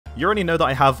You already know that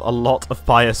I have a lot of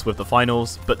bias with the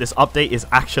finals, but this update is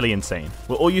actually insane.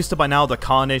 We're all used to by now the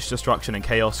carnage, destruction, and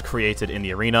chaos created in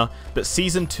the arena, but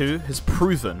Season 2 has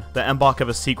proven that Embark have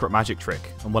a secret magic trick,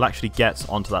 and we'll actually get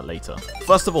onto that later.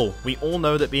 First of all, we all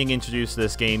know that being introduced to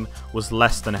this game was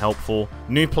less than helpful.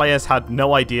 New players had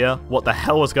no idea what the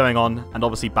hell was going on, and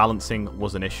obviously balancing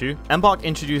was an issue. Embark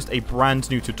introduced a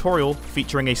brand new tutorial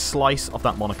featuring a slice of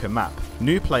that Monaco map.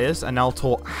 New players are now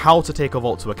taught how to take a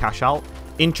vault to a cash out,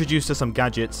 introduced to some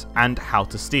gadgets, and how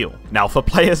to steal. Now, for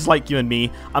players like you and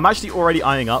me, I'm actually already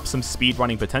eyeing up some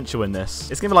speedrunning potential in this.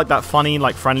 It's gonna be like that funny,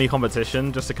 friendly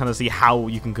competition just to kind of see how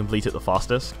you can complete it the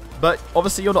fastest. But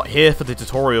obviously you're not here for the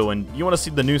tutorial and you want to see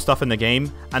the new stuff in the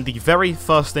game, and the very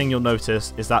first thing you'll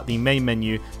notice is that the main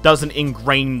menu doesn't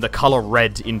ingrain the color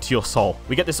red into your soul.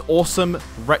 We get this awesome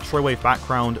retro wave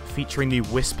background featuring the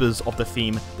whispers of the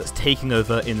theme that's taking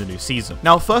over in the new season.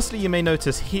 Now, firstly, you may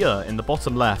notice here in the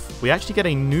bottom left, we actually get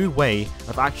a new way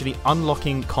of actually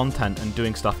unlocking content and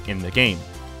doing stuff in the game.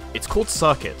 It's called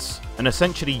circuits, and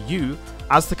essentially you,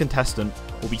 as the contestant,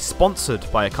 will be sponsored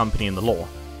by a company in the lore.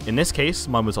 In this case,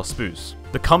 mine was Ospuz.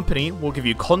 The company will give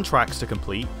you contracts to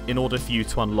complete in order for you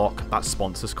to unlock that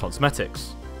sponsor's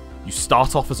cosmetics. You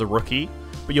start off as a rookie,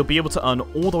 but you'll be able to earn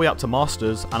all the way up to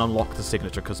Masters and unlock the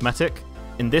signature cosmetic.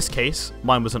 In this case,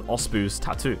 mine was an Ospuz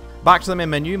tattoo. Back to the main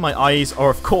menu, my eyes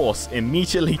are of course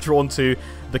immediately drawn to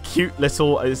the cute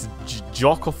little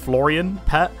Jock of Florian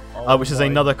pet, which is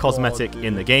another cosmetic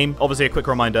in the game. Obviously, a quick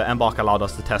reminder, Embark allowed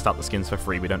us to test out the skins for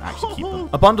free. We don't actually keep them.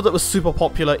 A bundle that was super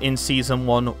popular in Season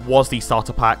 1 was the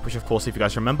starter pack, which of course, if you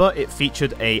guys remember, it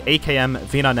featured a AKM,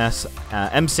 V9S,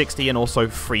 M60, and also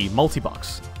free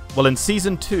multi-bucks. Well, in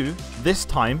Season 2, this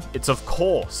time, it's of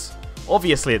course,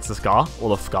 obviously it's the Scar,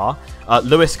 all of Scar,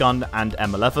 Lewis Gun, and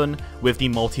M11 with the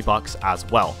multi-bucks as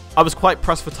well. I was quite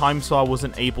pressed for time, so I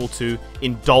wasn't able to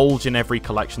indulge in every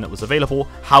collection that was available.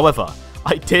 However,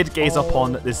 I did gaze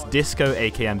upon this Disco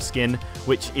AKM skin,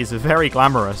 which is very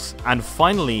glamorous, and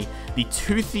finally, the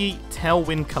Toothy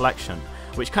Tailwind collection,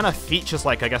 which kind of features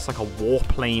I guess a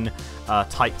warplane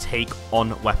type take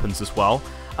on weapons as well.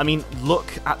 I mean,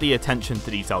 look at the attention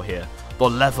to detail here. The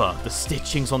leather, the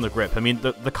stitchings on the grip. I mean,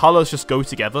 the colors just go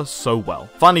together so well.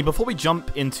 Finally, before we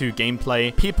jump into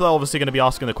gameplay, people are obviously going to be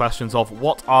asking the questions of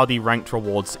what are the ranked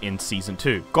rewards in Season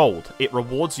 2. Gold, it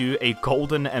rewards you a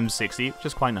golden M60, which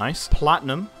is quite nice.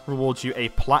 Platinum rewards you a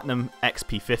platinum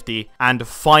XP50. And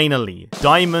finally,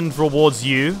 diamond rewards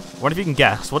you, what if you can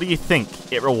guess? What do you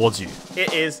think it rewards you?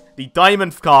 It is the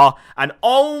diamond car, and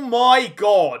oh my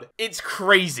god, it's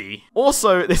crazy.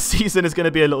 Also, this season is going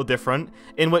to be a little different,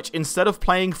 in which instead of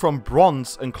playing from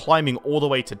bronze and climbing all the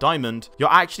way to diamond,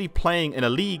 you're actually playing in a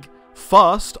league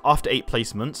first after 8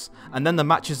 placements, and then the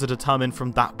matches are determined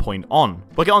from that point on.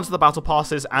 We'll get onto the battle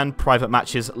passes and private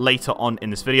matches later on in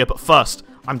this video, but first,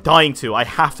 I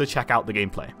have to check out the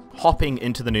gameplay. Hopping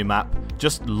into the new map,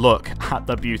 just look at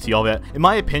the beauty of it. In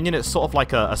my opinion, it's sort of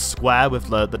like a square with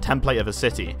the template of a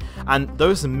city, and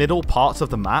those middle parts of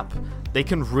the map, they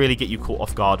can really get you caught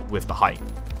off guard with the height.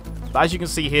 But as you can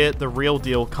see here, the real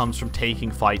deal comes from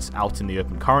taking fights out in the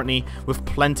open currently, with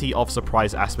plenty of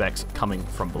surprise aspects coming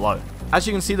from below. As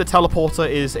you can see, the teleporter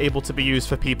is able to be used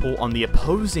for people on the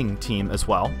opposing team as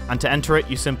well, and to enter it,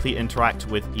 you simply interact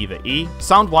with either E.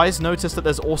 Sound-wise, notice that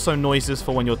there's also noises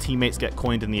for when your teammates get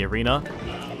coined in the arena,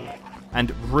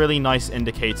 and really nice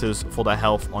indicators for their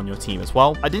health on your team as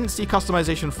well. I didn't see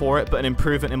customization for it, but an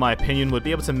improvement in my opinion would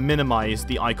be able to minimize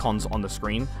the icons on the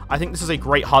screen. I think this is a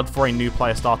great HUD for a new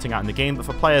player starting out in the game, but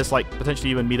for players like potentially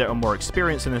you and me that are more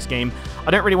experienced in this game,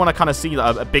 I don't really want to kind of see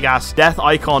a big ass death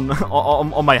icon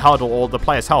on my HUD or the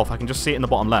player's health. I can just see it in the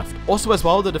bottom left. Also as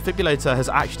well, the defibrillator has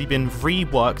actually been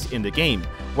reworked in the game,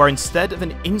 where instead of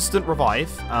an instant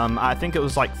revive, I think it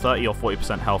was like 30 or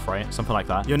 40% health, right? Something like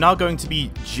that. You're now going to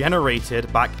be generated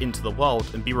back into the world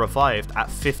and be revived at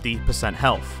 50%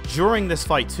 health. During this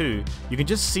fight too, you can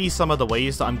just see some of the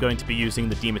ways that I'm going to be using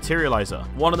the dematerializer.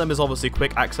 One of them is obviously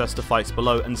quick access to fights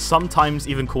below, and sometimes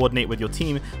even coordinate with your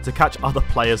team to catch other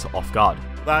players off guard.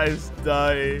 That is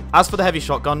dope. As for the heavy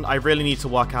shotgun, I really need to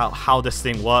work out how this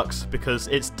thing works because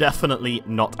it's definitely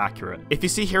not accurate. If you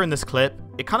see here in this clip,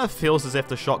 it kind of feels as if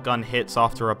the shotgun hits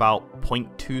after about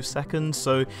 0.2 seconds.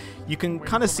 So you can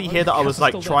kind of see here that I was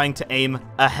trying to aim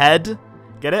ahead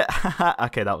Get it?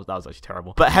 Okay, that was actually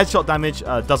terrible. But headshot damage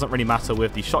doesn't really matter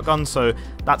with the shotgun, so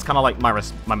that's kind of like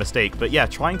my mistake. But yeah,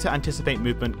 trying to anticipate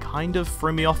movement kind of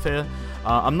threw me off here.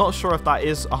 I'm not sure if that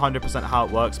is 100% how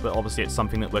it works, but obviously it's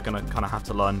something that we're going to kind of have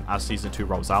to learn as Season 2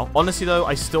 rolls out. Honestly though,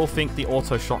 I still think the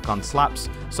auto shotgun slaps,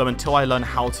 so until I learn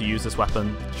how to use this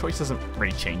weapon, the choice doesn't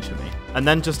really change for me. And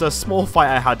then just a small fight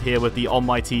I had here with the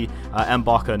almighty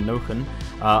Embark Nohan.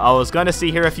 I was going to see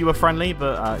here if you were friendly,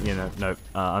 but you know, no.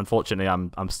 Unfortunately,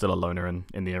 I'm still a loner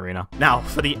in the arena. Now,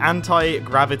 for the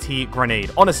anti-gravity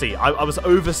grenade. Honestly, I was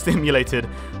overstimulated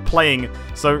playing,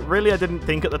 so really I didn't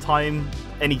think at the time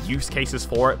any use cases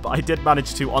for it, but I did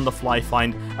manage to, on the fly,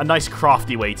 find a nice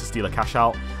crafty way to steal a cash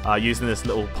out, using this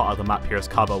little part of the map here as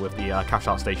cover with the cash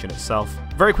out station itself.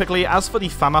 Very quickly, as for the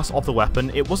FAMAS of the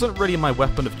weapon, it wasn't really my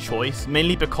weapon of choice,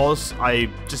 mainly because I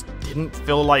just didn't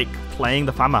feel like playing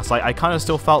the FAMAS. I kind of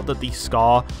still felt that the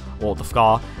SCAR, or the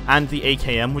FCAR, and the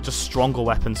AKM were just stronger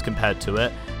weapons compared to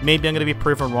it. Maybe I'm going to be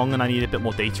proven wrong and I need a bit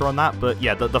more data on that, but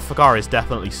yeah, the FCAR is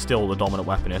definitely still the dominant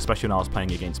weapon, especially when I was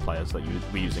playing against players that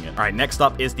were using it. Alright, next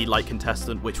up is the light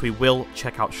contestant, which we will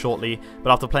check out shortly,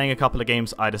 but after playing a couple of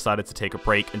games, I decided to take a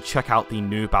break and check out the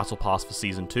new Battle Pass for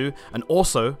Season 2, and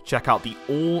also check out the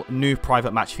all-new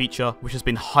private match feature, which has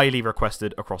been highly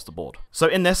requested across the board. So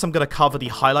in this, I'm going to cover the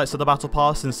highlights of the Battle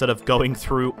Pass instead of going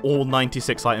through all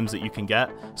 96 items that you can get.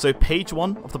 So page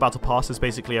 1 of the Battle Pass is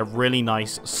basically a really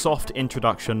nice, soft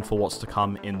introduction for what's to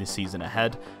come in the season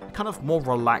ahead. A kind of more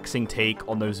relaxing take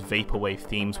on those vaporwave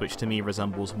themes, which to me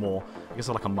resembles more, I guess,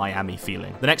 like a Miami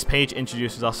feeling. The next page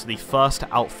introduces us to the first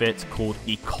outfit called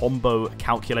the Combo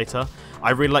Calculator. I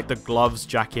really like the gloves,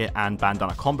 jacket, and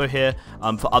bandana combo here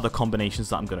for other combinations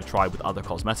that I'm going to try with other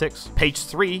cosmetics. Page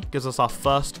 3 gives us our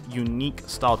first unique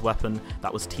styled weapon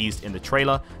that was teased in the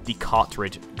trailer, the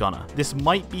Cartridge Gunner. This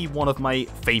might be one of my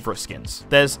favorite skins.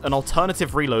 There's an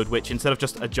alternative reload, which instead of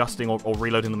just adjusting or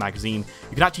reloading the magazine,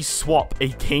 you can actually swap a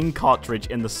game cartridge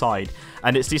in the side.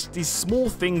 And it's these small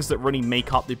things that really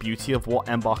make up the beauty of what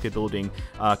Embark are building,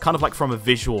 kind of like from a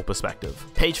visual perspective.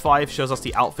 Page 5 shows us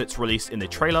the outfits released in the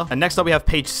trailer. And next up we have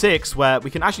page 6, where we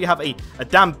can actually have a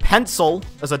damn pencil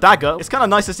as a dagger. It's kind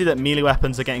of nice to see that melee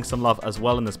weapons are getting some love as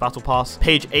well in this Battle Pass.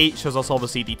 Page 8 shows us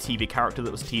obviously the TV character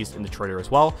that was teased in the trailer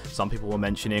as well. Some people were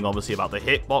mentioning obviously about the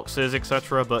hitboxes,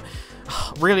 etc. But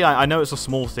really, I know it's a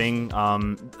small thing.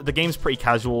 The game's pretty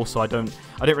casual, so I don't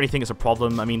really think it's a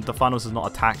problem. I mean, the finals is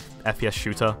not a TAC FPS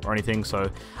shooter or anything, so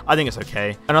I think it's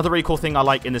okay. Another really cool thing I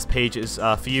like in this page is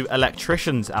for you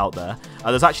electricians out there,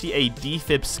 there's actually a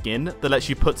defib skin that lets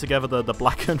you put together the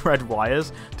black and red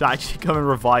wires to actually come and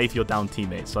revive your down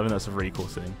teammates. So I think that's a really cool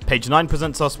thing. Page 9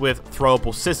 presents us with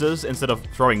throwable scissors instead of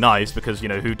throwing knives, because, you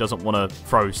know, who doesn't want to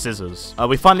throw scissors?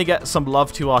 We finally get some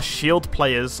love to our shield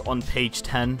players on page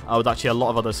 10, with actually a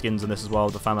lot of other skins in this as well,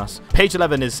 the FAMAS. Page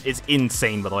 11 is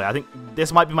insane, by the way. I think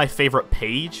this might be my favorite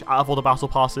page out of all the Battle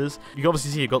Passes. You can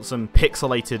obviously see you've got some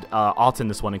pixelated art in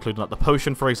this one, including like the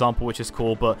potion, for example, which is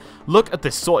cool, but look at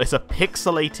this sword. It's a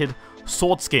pixelated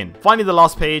sword skin. Finally, the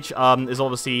last page is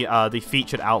obviously the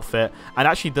featured outfit, and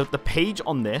actually the page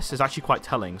on this is actually quite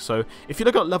telling. So if you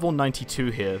look at level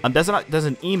 92 here, there's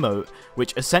an emote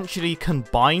which essentially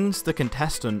combines the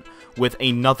contestant with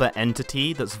another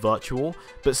entity that's virtual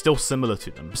but still similar to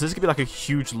them. So this could be like a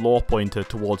huge lore pointer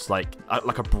towards like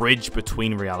a bridge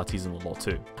between realities in the lore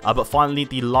too. But finally,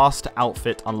 the last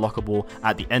outfit unlockable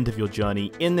at the end of your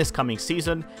journey in this coming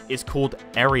season is called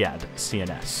Ariad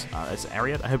CNS. It's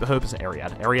Ariad? I hope it's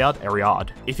Ariad.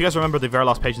 If you guys remember the very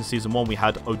last page in Season 1, we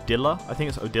had Odila. I think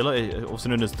it's Odila, also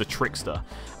known as the Trickster.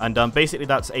 And basically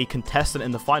that's a contestant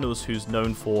in the finals who's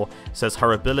known for, says,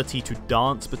 her ability to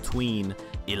dance between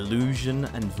illusion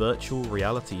and virtual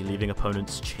reality, leaving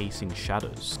opponents chasing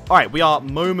shadows. Alright, we are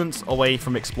moments away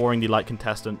from exploring the light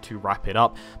contestant to wrap it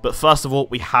up, but first of all,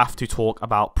 we have to talk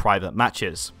about private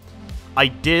matches. I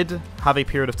did have a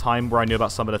period of time where I knew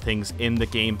about some of the things in the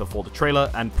game before the trailer,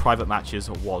 and private matches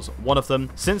was one of them.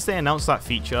 Since they announced that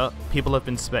feature, people have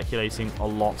been speculating a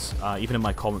lot, even in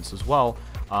my comments as well,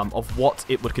 of what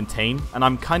it would contain, and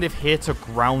I'm kind of here to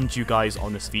ground you guys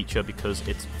on this feature because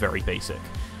it's very basic.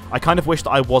 I kind of wish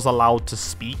that I was allowed to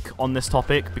speak on this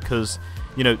topic because,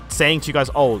 you know, saying to you guys,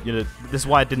 oh, you know, this is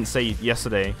why I didn't say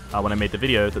yesterday when I made the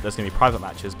video that there's going to be private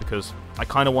matches, because I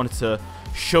kind of wanted to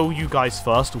show you guys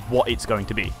first what it's going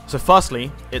to be. So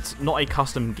firstly, it's not a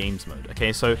custom games mode,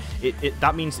 okay? So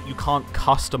that means that you can't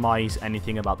customize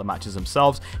anything about the matches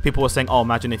themselves. People were saying, oh,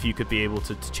 imagine if you could be able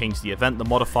to change the event, the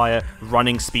modifier,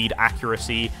 running speed,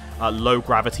 accuracy, low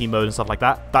gravity mode and stuff like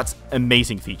that. That's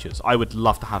amazing features. I would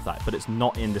love to have that, but it's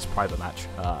not in this private match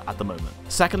at the moment.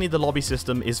 Secondly, the lobby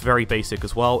system is very basic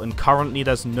as well, and currently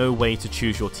there's no way to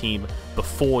choose your team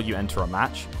before you enter a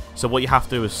match. So what you have to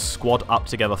do is squad up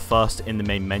together first in the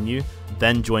main menu,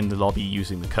 then join the lobby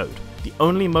using the code. The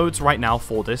only modes right now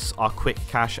for this are Quick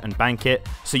Cash and Bank It,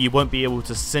 so you won't be able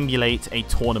to simulate a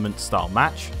tournament style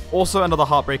match. Also, another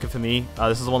heartbreaker for me,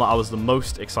 this is the one that I was the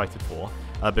most excited for,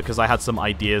 because I had some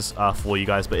ideas for you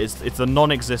guys, but it's the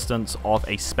non-existence of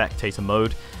a spectator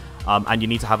mode. And you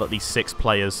need to have at least 6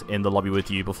 players in the lobby with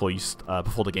you before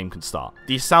the game can start.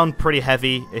 These sound pretty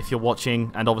heavy if you're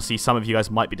watching, and obviously some of you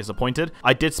guys might be disappointed.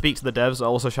 I did speak to the devs. I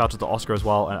also shouted to Oscar as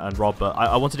well and Rob, but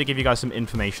I wanted to give you guys some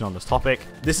information on this topic.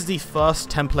 This is the first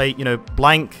template, you know,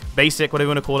 blank, basic, whatever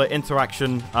you want to call it,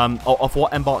 interaction of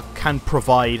what Embark can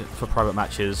provide for private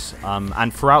matches.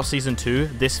 And throughout Season 2,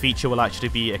 this feature will actually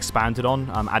be expanded on,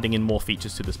 adding in more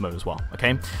features to this mode as well,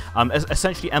 okay?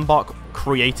 Essentially, Embark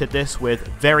created this with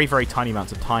very tiny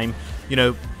amounts of time. You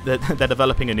know, they're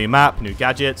developing a new map, new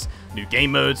gadgets, new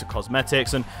game modes,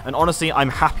 cosmetics, and honestly, I'm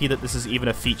happy that this is even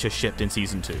a feature shipped in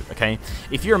Season 2, okay?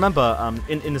 If you remember,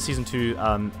 in the Season 2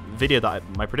 video,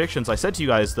 my predictions, I said to you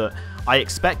guys that I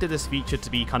expected this feature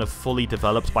to be kind of fully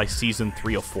developed by Season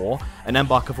 3 or 4, and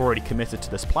Embark have already committed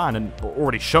to this plan and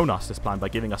already shown us this plan by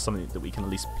giving us something that we can at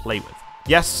least play with.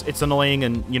 Yes, it's annoying,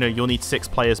 and you know you'll need 6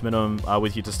 players minimum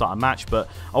with you to start a match, but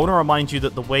I want to remind you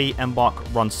that the way Embark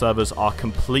run servers are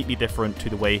completely different to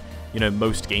the way, you know,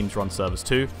 most games run servers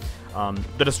too.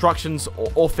 The instructions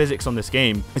or physics on this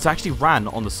game, it's actually ran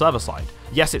on the server side.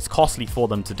 Yes, it's costly for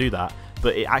them to do that,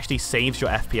 but it actually saves your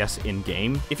FPS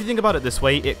in-game. If you think about it this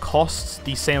way, it costs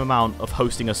the same amount of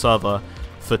hosting a server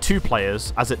for 2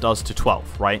 players as it does to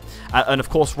 12, right? And of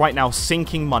course, right now,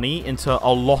 sinking money into a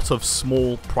lot of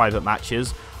small private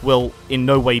matches will in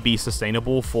no way be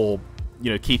sustainable for,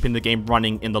 you know, keeping the game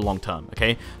running in the long term,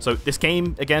 okay? So this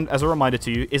game, again, as a reminder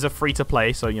to you, is a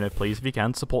free-to-play, so, you know, please, if you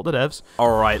can, support the devs.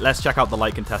 All right, let's check out the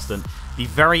light contestant. The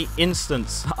very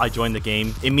instant I joined the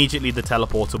game, immediately the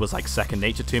teleporter was like second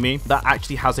nature to me. That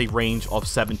actually has a range of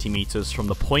 70 meters from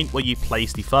the point where you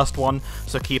place the first one,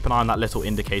 so keep an eye on that little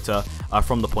indicator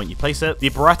from the point you place it. The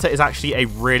Beretta is actually a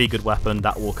really good weapon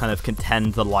that will kind of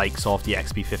contend the likes of the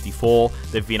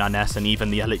XP54, the V9S, and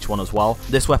even the LH1 as well.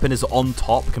 This weapon is on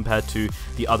top compared to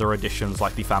the other additions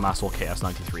like the FAMAS or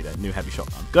KS93, the new heavy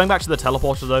shotgun. Going back to the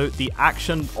teleporter though, the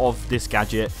action of this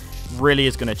gadget really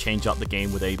is going to change up the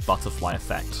game with a butterfly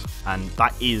effect, and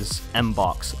that is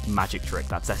Embark's magic trick.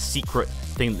 That's a secret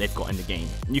thing that they've got in the game.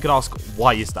 And you could ask,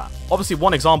 why is that? Obviously,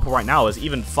 one example right now is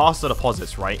even faster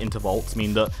deposits, right, into vaults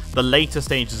mean that the later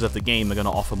stages of the game are going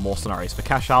to offer more scenarios for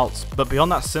cash outs. But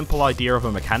beyond that simple idea of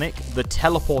a mechanic, the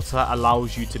teleporter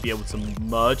allows you to be able to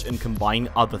merge and combine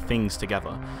other things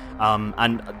together.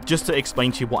 And just to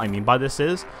explain to you what I mean by this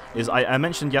is I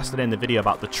mentioned yesterday in the video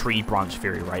about the tree branch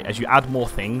theory, right? As you add more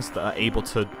things that are able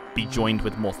to be joined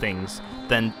with more things,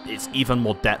 then it's even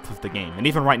more depth of the game. And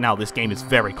even right now, this game is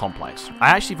very complex. I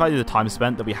actually value the time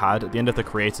spent that we had at the end of the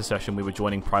creator session. We were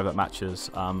joining private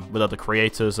matches with other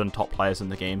creators and top players in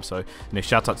the game, so, you know,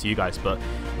 shout out to you guys. But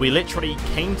we literally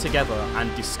came together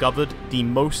and discovered the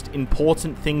most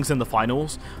important things in the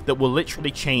finals that will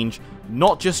literally change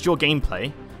not just your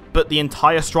gameplay, but the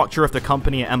entire structure of the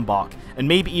company at Embark, and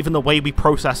maybe even the way we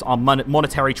process our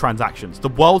monetary transactions. The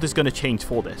world is going to change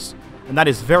for this, and that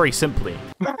is very simply...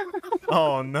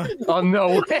 Oh, no. Oh,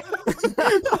 no.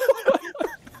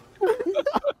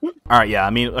 Alright, yeah, I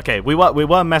mean, okay, we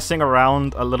were messing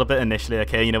around a little bit initially,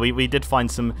 okay? You know, we did find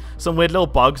some weird little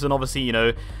bugs, and obviously, you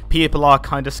know, people are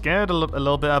kind of scared a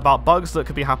little bit about bugs that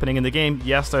could be happening in the game.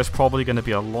 Yes, there's probably going to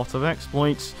be a lot of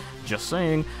exploits, just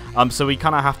saying. So we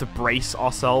kind of have to brace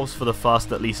ourselves for the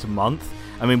first at least month.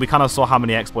 I mean, we kind of saw how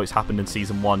many exploits happened in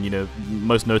Season 1, you know,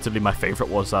 most notably my favorite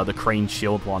was the crane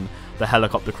shield one, the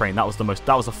helicopter crane. That was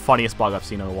the funniest bug I've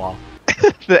seen in a while.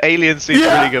 The alien seems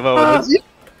really good moments.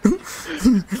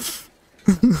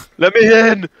 Let me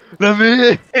in! Let me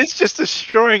in! It's just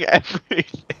destroying everything.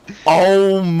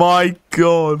 Oh my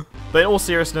god. But in all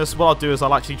seriousness, what I'll do is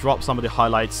I'll actually drop some of the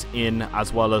highlights in,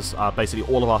 as well as basically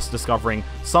all of us discovering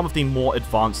some of the more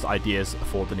advanced ideas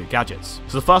for the new gadgets.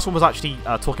 So the first one was actually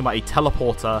talking about a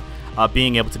teleporter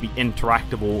being able to be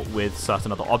interactable with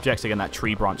certain other objects. Again, that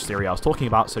tree branch theory I was talking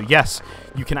about. So yes,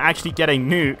 you can actually get a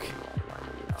nuke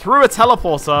through a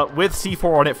teleporter with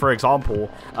C4 on it, for example,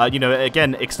 you know,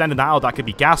 again, extending that out, that could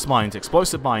be gas mines,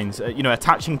 explosive mines, you know,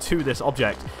 attaching to this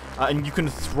object, and you can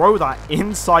throw that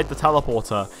inside the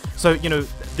teleporter. So, you know,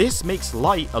 this makes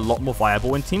Light a lot more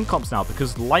viable in team comps now,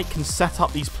 because Light can set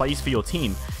up these plays for your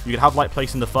team. You can have Light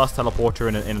placing the first teleporter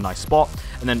in a nice spot,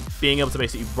 and then being able to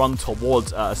basically run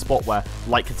towards a spot where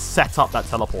Light can set up that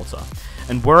teleporter.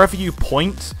 And wherever you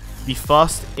point, the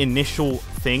first initial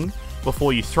thing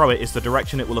before you throw it is the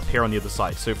direction it will appear on the other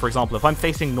side. So for example, if I'm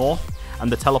facing north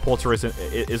and the teleporter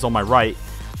is on my right,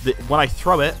 when I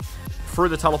throw it through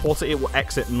the teleporter, it will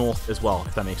exit north as well,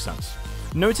 if that makes sense.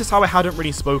 Notice how I hadn't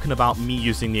really spoken about me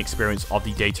using the experience of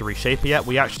the data reshaper yet.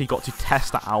 We actually got to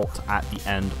test that out at the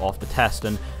end of the test,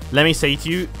 and let me say to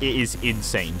you, it is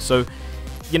insane. So,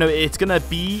 you know, it's going to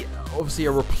be obviously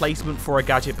a replacement for a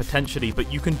gadget potentially,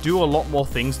 but you can do a lot more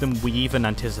things than we even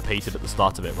anticipated at the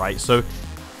start of it, right? So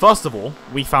first of all,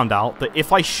 we found out that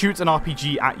if I shoot an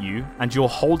RPG at you and you're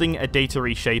holding a data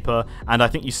reshaper, and I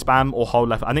think you spam or hold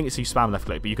left, I think it's you spam left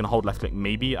click, but you can hold left click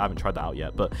maybe. I haven't tried that out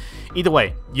yet, but either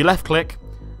way, you left click,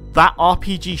 that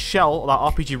RPG shell, or that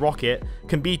RPG rocket,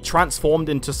 can be transformed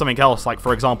into something else, like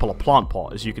for example a plant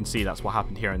pot. As you can see, that's what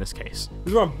happened here in this case.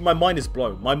 This is where my mind is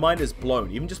blown. My mind is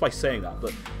blown, even just by saying that.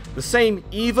 But the same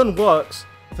even works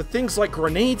for things like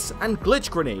grenades and glitch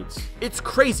grenades. It's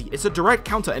crazy. It's a direct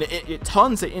counter, and it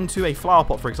turns it into a flower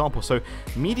pot, for example. So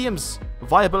medium's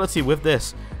viability with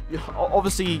this,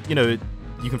 obviously, you know,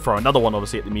 you can throw another one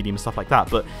obviously at the medium and stuff like that,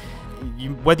 but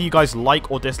whether you guys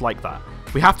like or dislike that,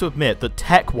 we have to admit that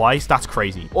tech-wise, that's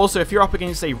crazy. Also, if you're up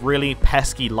against a really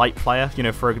pesky Light player, you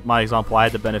know, for my example, I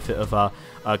had the benefit of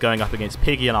going up against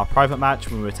Piggy in our private match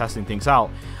when we were testing things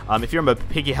out. If you remember,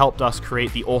 Piggy helped us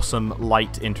create the awesome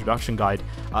Light introduction guide.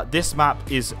 This map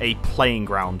is a playing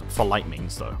ground for Light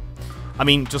mains, though. I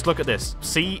mean, just look at this.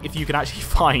 See if you can actually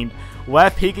find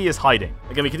where Piggy is hiding.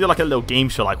 Again, we can do like a little game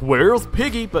show, like, where's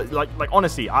Piggy? But like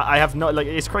honestly, I have no, like,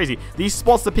 it's crazy. These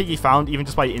spots that Piggy found, even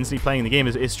just by instantly playing the game,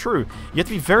 is true. You have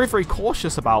to be very, very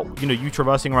cautious about, you know, you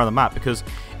traversing around the map, because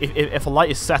if a Light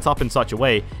is set up in such a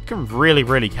way, it can really,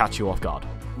 really catch you off guard.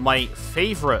 My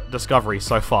favorite discovery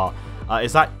so far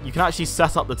is that you can actually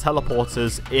set up the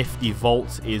teleporters if the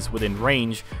vault is within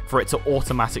range for it to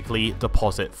automatically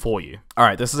deposit for you.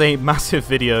 Alright, this is a massive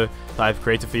video that I've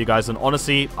created for you guys, and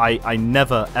honestly, I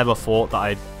never ever thought that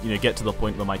I'd, you know, get to the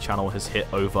point where my channel has hit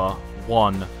over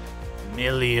 1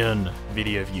 million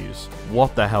video views.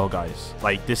 What the hell, guys?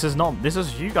 Like, this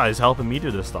is you guys helping me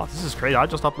do this stuff. This is crazy. I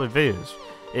just upload videos.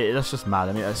 That's just mad.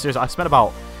 I mean, seriously, I've spent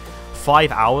about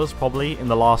 5 hours probably in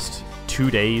the last 2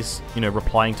 days, you know,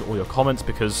 replying to all your comments,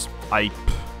 because I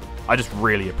just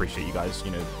really appreciate you guys,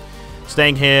 you know,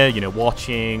 staying here, you know,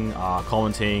 watching,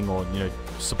 commenting, or, you know,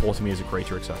 supporting me as a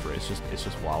creator, etc. It's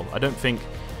just wild. I don't think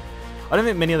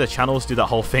many other channels do that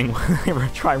whole thing where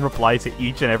they try and reply to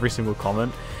each and every single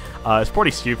comment. It's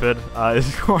probably stupid.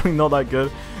 It's probably not that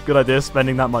good idea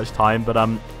spending that much time, but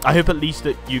I hope at least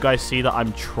that you guys see that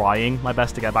I'm trying my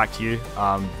best to get back to you.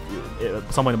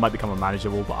 Someone might become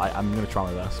unmanageable, but I'm gonna try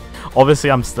my best. Obviously,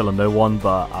 I'm still a no one,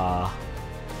 but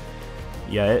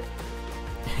yeah,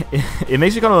 it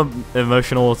makes me kind of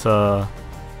emotional to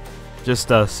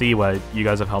just see where you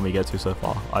guys have helped me get to so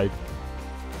far.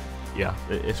 Yeah,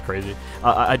 it's crazy.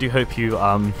 I do hope you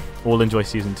all enjoy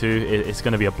Season 2. It's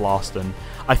going to be a blast, and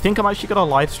I think I'm actually going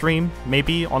to live stream,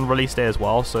 maybe on release day as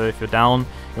well, so if you're down,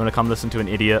 you want to come listen to an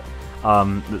idiot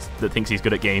that thinks he's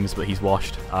good at games, but he's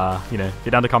washed, you know, if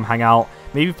you're down to come hang out,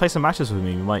 maybe play some matches with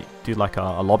me. We might do like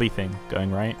a lobby thing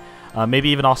going, right? Maybe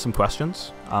even ask some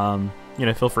questions. You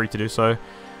know, feel free to do so.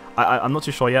 I'm not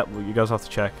too sure yet. You guys have to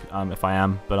check if I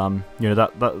am, but you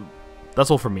know, that's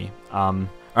all from me.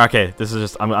 Okay, this is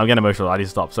just, I'm getting emotional, I need to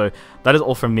stop. So that is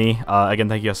all from me. Again,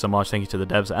 thank you guys so much. Thank you to the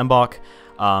devs at Embark.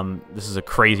 This is a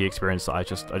crazy experience that I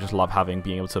just love having,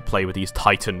 being able to play with these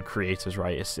Titan creators,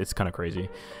 right? It's kind of crazy.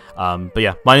 But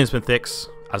yeah, my name's been Thix.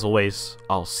 As always,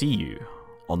 I'll see you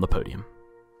on the podium.